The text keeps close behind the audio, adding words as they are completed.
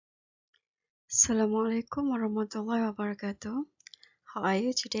Assalamualaikum warahmatullahi wabarakatuh. How are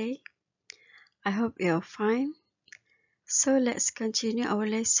you today? I hope you're fine. So let's continue our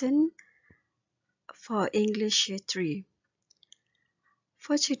lesson for English Year 3.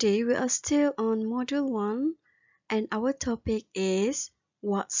 For today, we are still on Module 1 and our topic is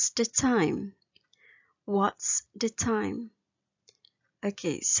What's the time? What's the time?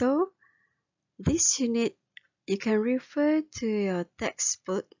 Okay, so this unit you can refer to your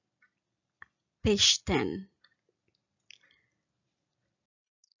textbook, page 10.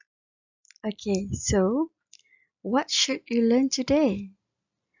 Okay, so what should you learn today?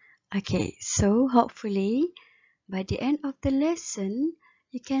 Okay, so hopefully by the end of the lesson,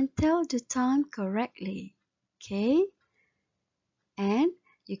 you can tell the time correctly. Okay? And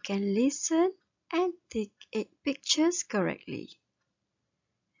you can listen and take pictures correctly.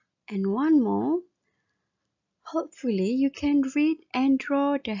 And one more, hopefully you can read and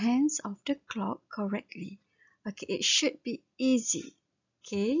draw the hands of the clock correctly. Okay, it should be easy.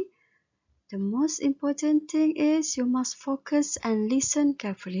 Okay? The most important thing is you must focus and listen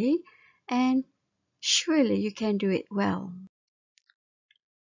carefully, and surely you can do it well.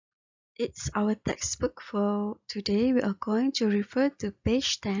 It's our textbook for today. We are going to refer to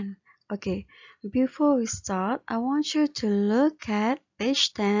page 10. Okay, before we start, I want you to look at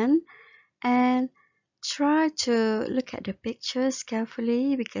page 10 and try to look at the pictures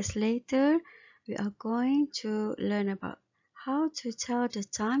carefully because later we are going to learn about how to tell the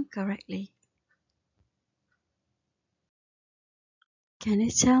time correctly. Can you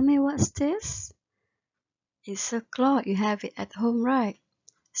tell me what's this? It's a clock. You have it at home, right?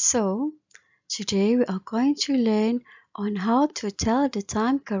 So, today we are going to learn on how to tell the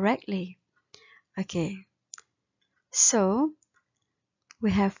time correctly. Okay, so we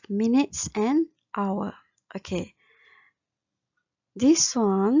have minutes and hour. Okay, this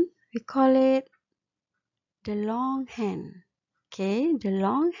one we call it the long hand. Okay, the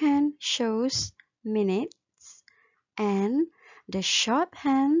long hand shows minutes and the short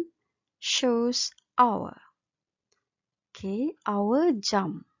hand shows hour. Okay, hour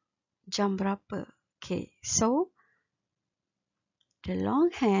jam berapa. Okay, so the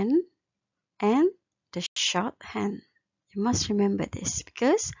long hand and the short hand. You must remember this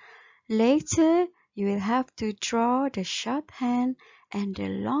because later you will have to draw the short hand and the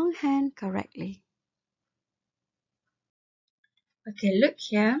long hand correctly. Okay, look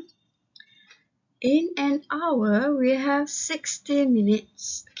here. In an hour, we have 60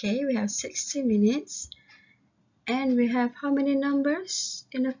 minutes. Okay, we have 60 minutes. And we have how many numbers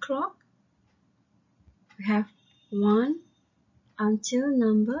in the clock? We have 1 until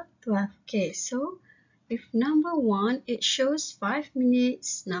number 12. Okay, so with number 1, it shows 5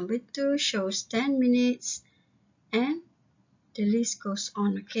 minutes. Number 2 shows 10 minutes. And the list goes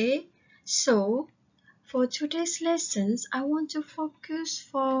on, okay? So, for today's lessons, I want to focus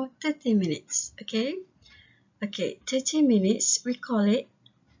for 30 minutes, okay? Okay, 30 minutes, we call it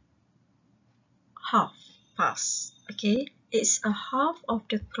half past, okay? It's a half of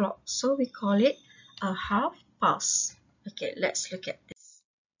the clock, so we call it a half past. Okay, let's look at this.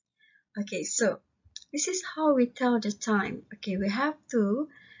 Okay, so this is how we tell the time. Okay, we have to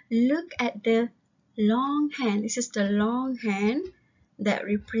look at the long hand. This is the long hand that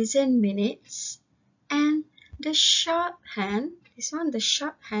represent minutes, and the short hand, this one, the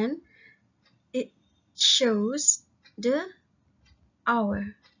short hand, it shows the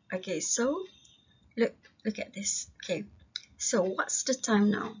hour. Okay, so look at this. Okay, so what's the time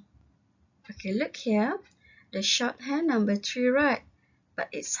now? Okay, look here, the short hand number 3, right? But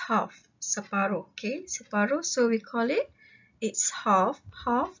it's half, separuh. Okay, separuh, so we call it, it's half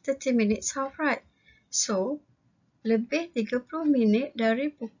 30 minutes, half, right? So lebih 30 minit dari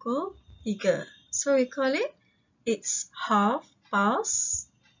pukul 3. So we call it, it's half past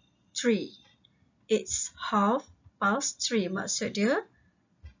 3. It's half past 3. Maksud dia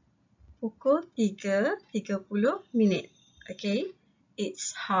pukul 3:30 minit. Okay,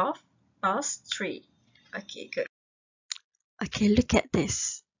 it's half past 3. Okay, good. Okay, look at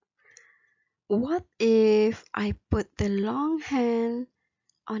this. What if I put the long hand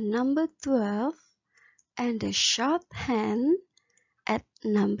on number 12 and the short hand at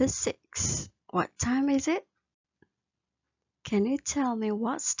number 6? What time is it? Can you tell me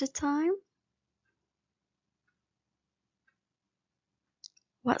what's the time?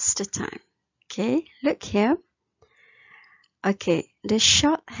 What's the time? Okay, look here. Okay, the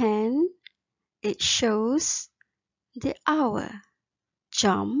short hand, it shows the hour,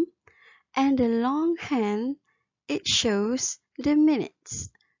 jam, and the long hand, it shows the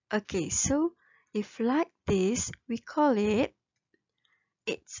minutes. Okay, so if like this, we call it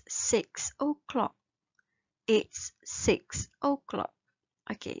It's 6 o'clock. It's 6 o'clock.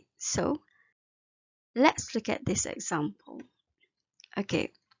 Okay, so let's look at this example.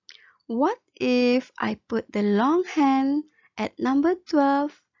 Okay, what if I put the long hand at number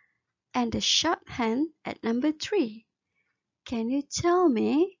 12 and the short hand at number 3? Can you tell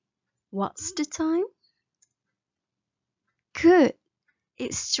me what's the time? Good.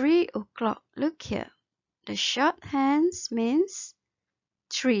 It's 3 o'clock. Look here. The short hands means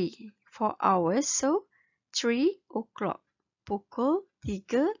 3 for hours. So 3 o'clock. Pukul 3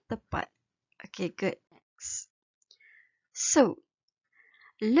 tepat. Okay, good. Next. So,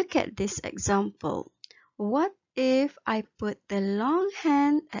 look at this example. What if I put the long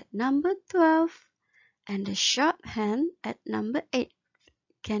hand at number 12 and the short hand at number 8?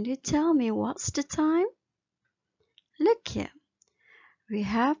 Can you tell me what's the time? Look here. We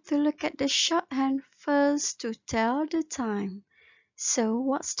have to look at the shorthand first to tell the time. So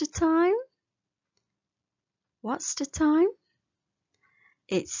what's the time? What's the time?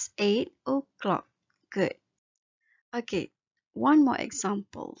 It's 8 o'clock. Good. Okay, one more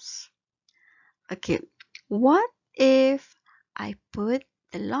examples. Okay, what if I put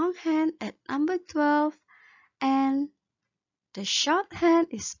the long hand at number 12 and the short hand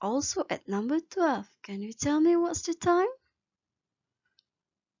is also at number 12? Can you tell me what's the time?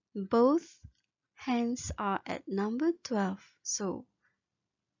 Both hands are at number 12. So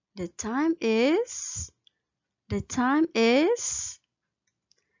the time is,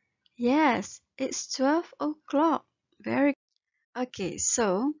 yes, it's 12 o'clock. Very good. Okay,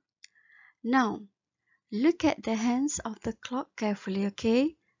 so now look at the hands of the clock carefully,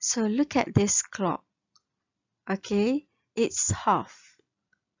 okay? So look at this clock, okay? It's half,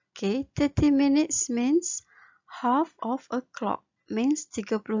 okay? 30 minutes means half of a clock, means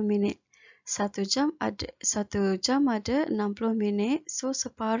 30 minit. Satu jam ada 60 minit, so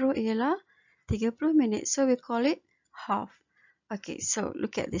separuh ialah 30 minit. So we call it half. Okay, so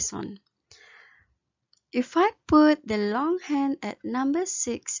look at this one. If I put the long hand at number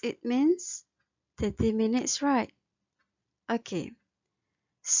 6, it means 30 minutes, right? Okay,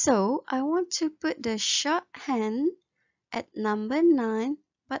 so I want to put the short hand at number 9,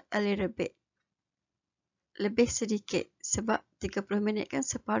 but a little bit. Lebih sedikit. Sebab 30 minit kan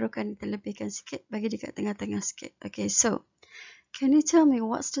separuh kan kita lebihkan sikit, bagi dekat tengah-tengah sikit. Okay, so can you tell me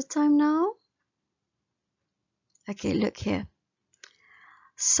what's the time now? Okay, look here.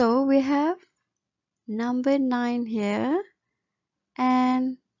 So we have number 9 here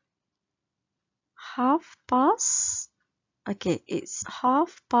and half past. Okay, it's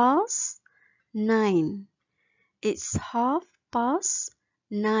half past 9. It's half past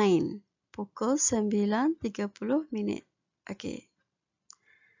 9. Pukul 9:30 minit. Okay.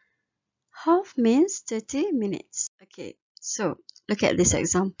 Half means 30 minutes. Okay, so look at this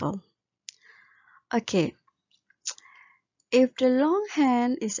example. Okay. If the long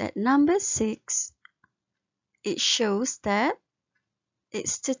hand is at number 6, it shows that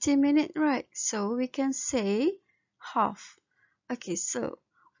it's 30 minutes, right? So we can say half. Okay, so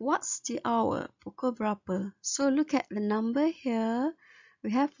what's the hour? Pukul berapa? So look at the number here. We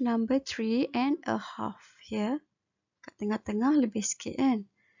have number 3 and a half here. Kat tengah-tengah lebih sikit kan?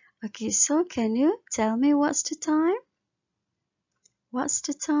 Okay, so can you tell me what's the time? What's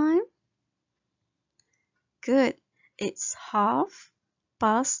the time? Good. It's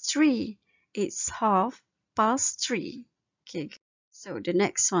 3:30. It's 3:30. Okay, so the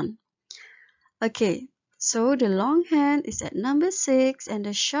next one. Okay, so the long hand is at number 6 and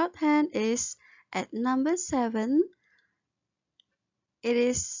the short hand is at number 7. It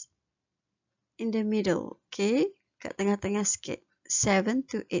is in the middle, okay? Kat tengah-tengah sikit. 7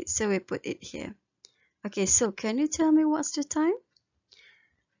 to 8, so we put it here. Okay, so can you tell me what's the time?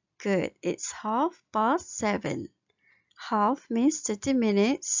 Good, it's 7:30. Half means 30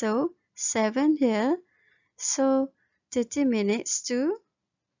 minutes, so 7 here. So 30 minutes to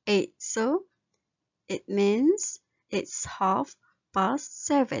 8, so it means it's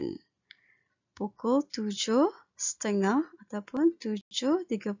 7:30. Pukul 7:30 ataupun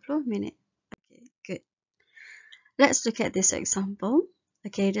 7:30 minit. Okay, good. Let's look at this example.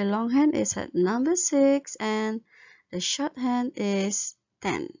 Okay, the long hand is at number 6 and the short hand is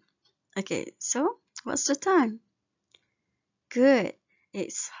 10. Okay, so what's the time? Good.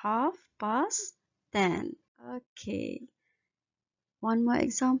 It's 10:30. Okay. One more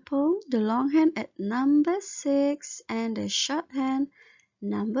example. The long hand at number 6 and the short hand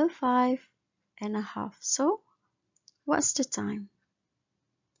number 5.5. So, what's the time?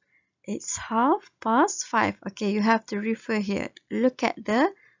 It's 5:30. Okay, you have to refer here. Look at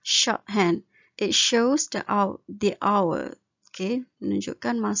the short hand. It shows the hour. Okay. Okay,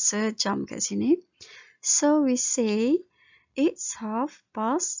 menunjukkan masa jam kat sini. So we say it's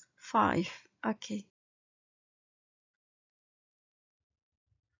 5:30. Okay.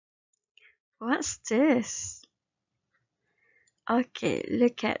 What's this? Okay,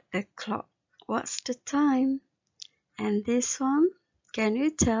 look at the clock. What's the time? And this one, can you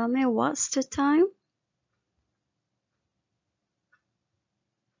tell me what's the time?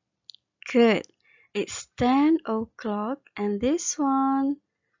 Good. It's 10 o'clock, and this one,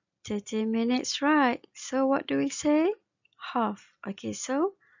 30 minutes, right? So what do we say? Half. Okay,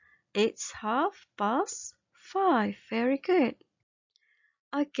 so it's 5:30. Very good.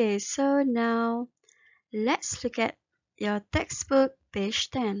 Okay, so now let's look at your textbook, page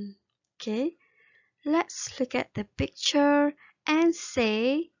 10. Okay, let's look at the picture and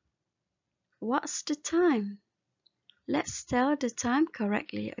say, what's the time? Let's tell the time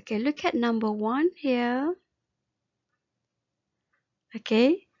correctly. Okay, look at number 1 here.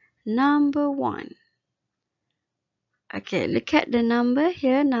 Okay, number 1. Okay, look at the number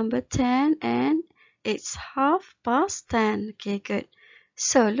here, number 10, and it's 10:30. Okay, good.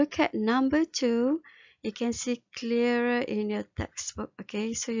 So look at number 2. You can see clearer in your textbook.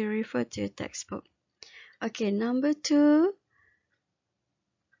 Okay, so you refer to your textbook. Okay, number 2,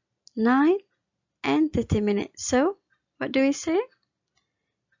 9 and 30 minutes. So what do we say?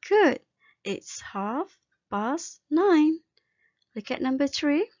 Good. It's 9:30. Look at number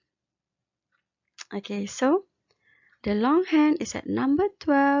 3. Okay, so the long hand is at number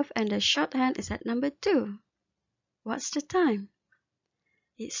 12 and the short hand is at number 2. What's the time?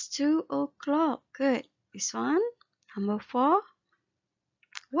 It's 2 o'clock. Good. This one, number 4.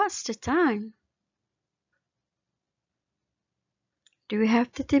 What's the time? Do we have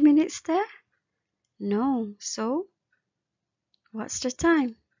 30 minutes there? No. So, what's the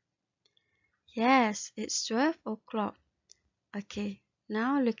time? Yes, it's 12 o'clock. Okay.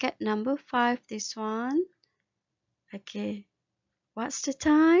 Now look at number 5, this one. Okay. What's the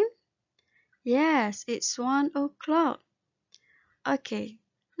time? Yes, it's 1 o'clock. Okay.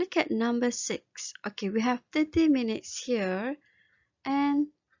 Look at number 6. Okay, we have 30 minutes here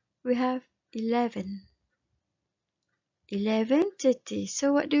and we have 11:30.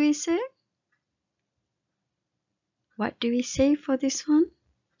 So what do we say? What do we say for this one?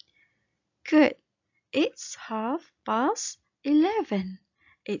 Good. It's 11:30.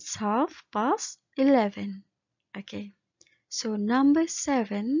 It's 11:30. Okay. So number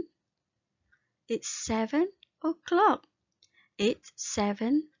 7, it's 7 o'clock. It's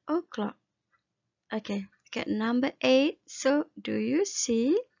 7 o'clock. Okay. Get number 8. So do you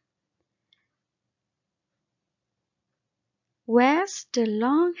see? Where's the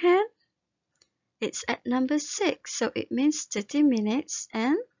long hand? It's at number 6. So it means 30 minutes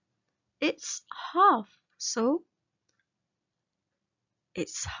and it's half. So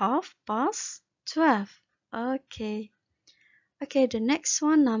it's 12:30. Okay. Okay, the next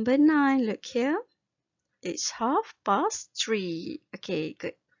one, number 9. Look here. It's 3:30. Okay,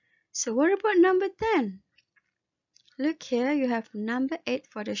 good. So what about number 10? Look here, you have number 8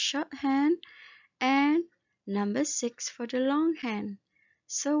 for the short hand and number 6 for the long hand.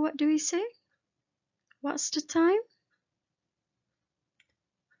 So what do we say? What's the time?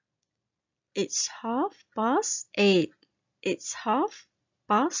 It's 8:30. It's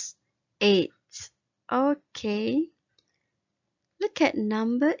 8:30. Okay. Look at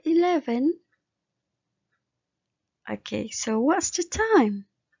number 11. Okay, so what's the time?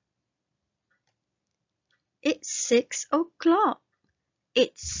 It's 6 o'clock.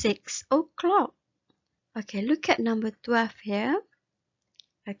 It's 6 o'clock. Okay, look at number 12 here.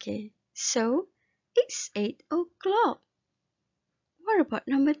 Okay, so it's 8 o'clock. What about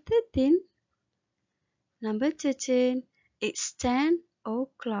number 13? Number 13, it's 10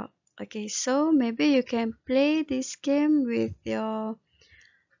 o'clock. Okay, so maybe you can play this game with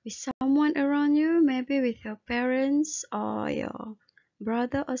someone around you, maybe with your parents or your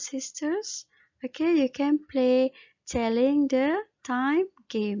brother or sisters. Okay, you can play telling the time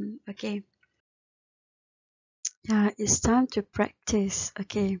game. Okay. Yeah, it's time to practice.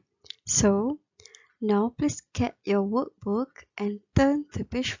 Okay. So now please get your workbook and turn to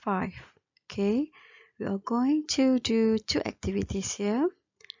page 5. Okay. We are going to do 2 activities here.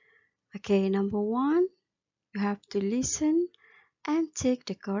 Okay, number 1, you have to listen and take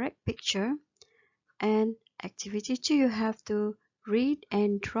the correct picture. And activity 2, you have to read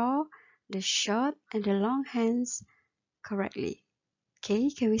and draw the short and the long hands correctly. Okay,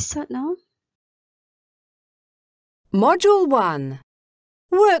 can we start now? Module 1.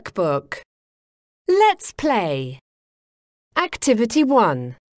 Workbook. Let's play. Activity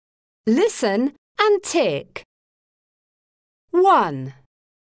 1. Listen and tick. 1.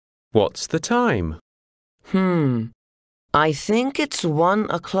 What's the time? I think it's 1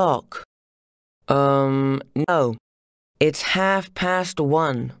 o'clock. No, it's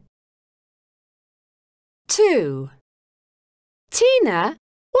 1:30. 2. Tina,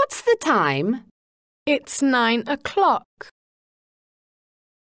 what's the time? It's 9 o'clock.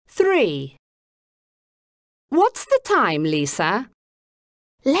 3. What's the time, Lisa?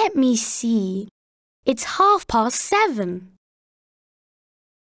 Let me see. It's 7:30.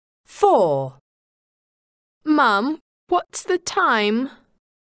 4. Mum, what's the time?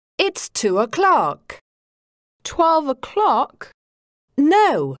 It's 2 o'clock. 12 o'clock?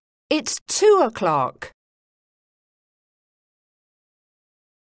 No, it's 2 o'clock.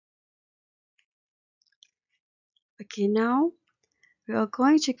 Okay, now we are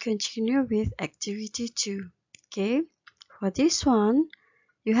going to continue with activity 2. Okay, for this one,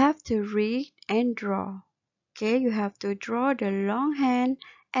 you have to read and draw. Okay, you have to draw the long hand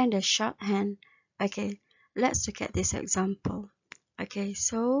and the short hand. Okay, let's look at this example. Okay,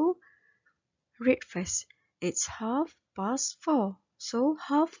 so read first. It's 4:30. So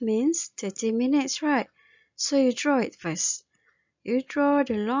half means 30 minutes, right? So you draw it first. You draw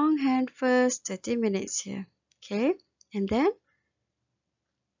the long hand first, 30 minutes here. Okay, and then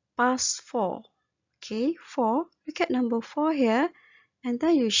past 4. Okay, 4. Look at number 4 here. And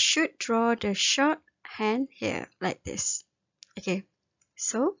then you should draw the short hand here like this. Okay,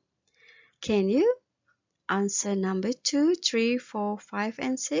 so can you answer number 2, 3, 4, 5,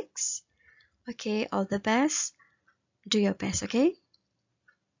 and 6? Okay, all the best. Do your best, okay?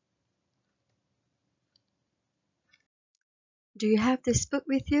 Do you have this book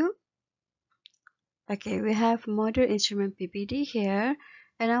with you? Okay, we have model instrument PPD here,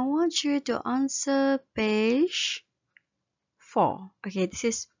 and I want you to answer page 4. Okay, this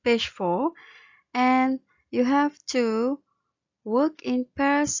is page 4, and you have to work in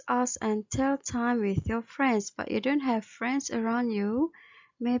pairs, ask and tell time with your friends, but you don't have friends around you.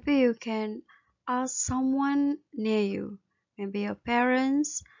 Maybe you can ask someone near you, maybe your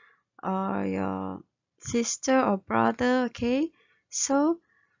parents or your sister or brother. Okay, so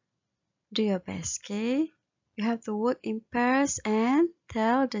do your best. Okay, you have to work in pairs and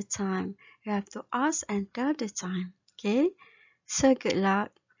tell the time. You have to ask and tell the time. Okay, so good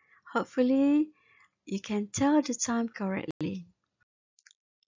luck. Hopefully you can tell the time correctly.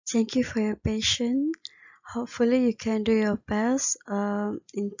 Thank you for your patience. Hopefully you can do your best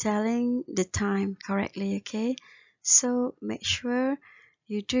in telling the time correctly, okay? So make sure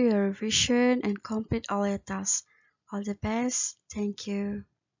you do your revision and complete all your tasks. All the best. Thank you.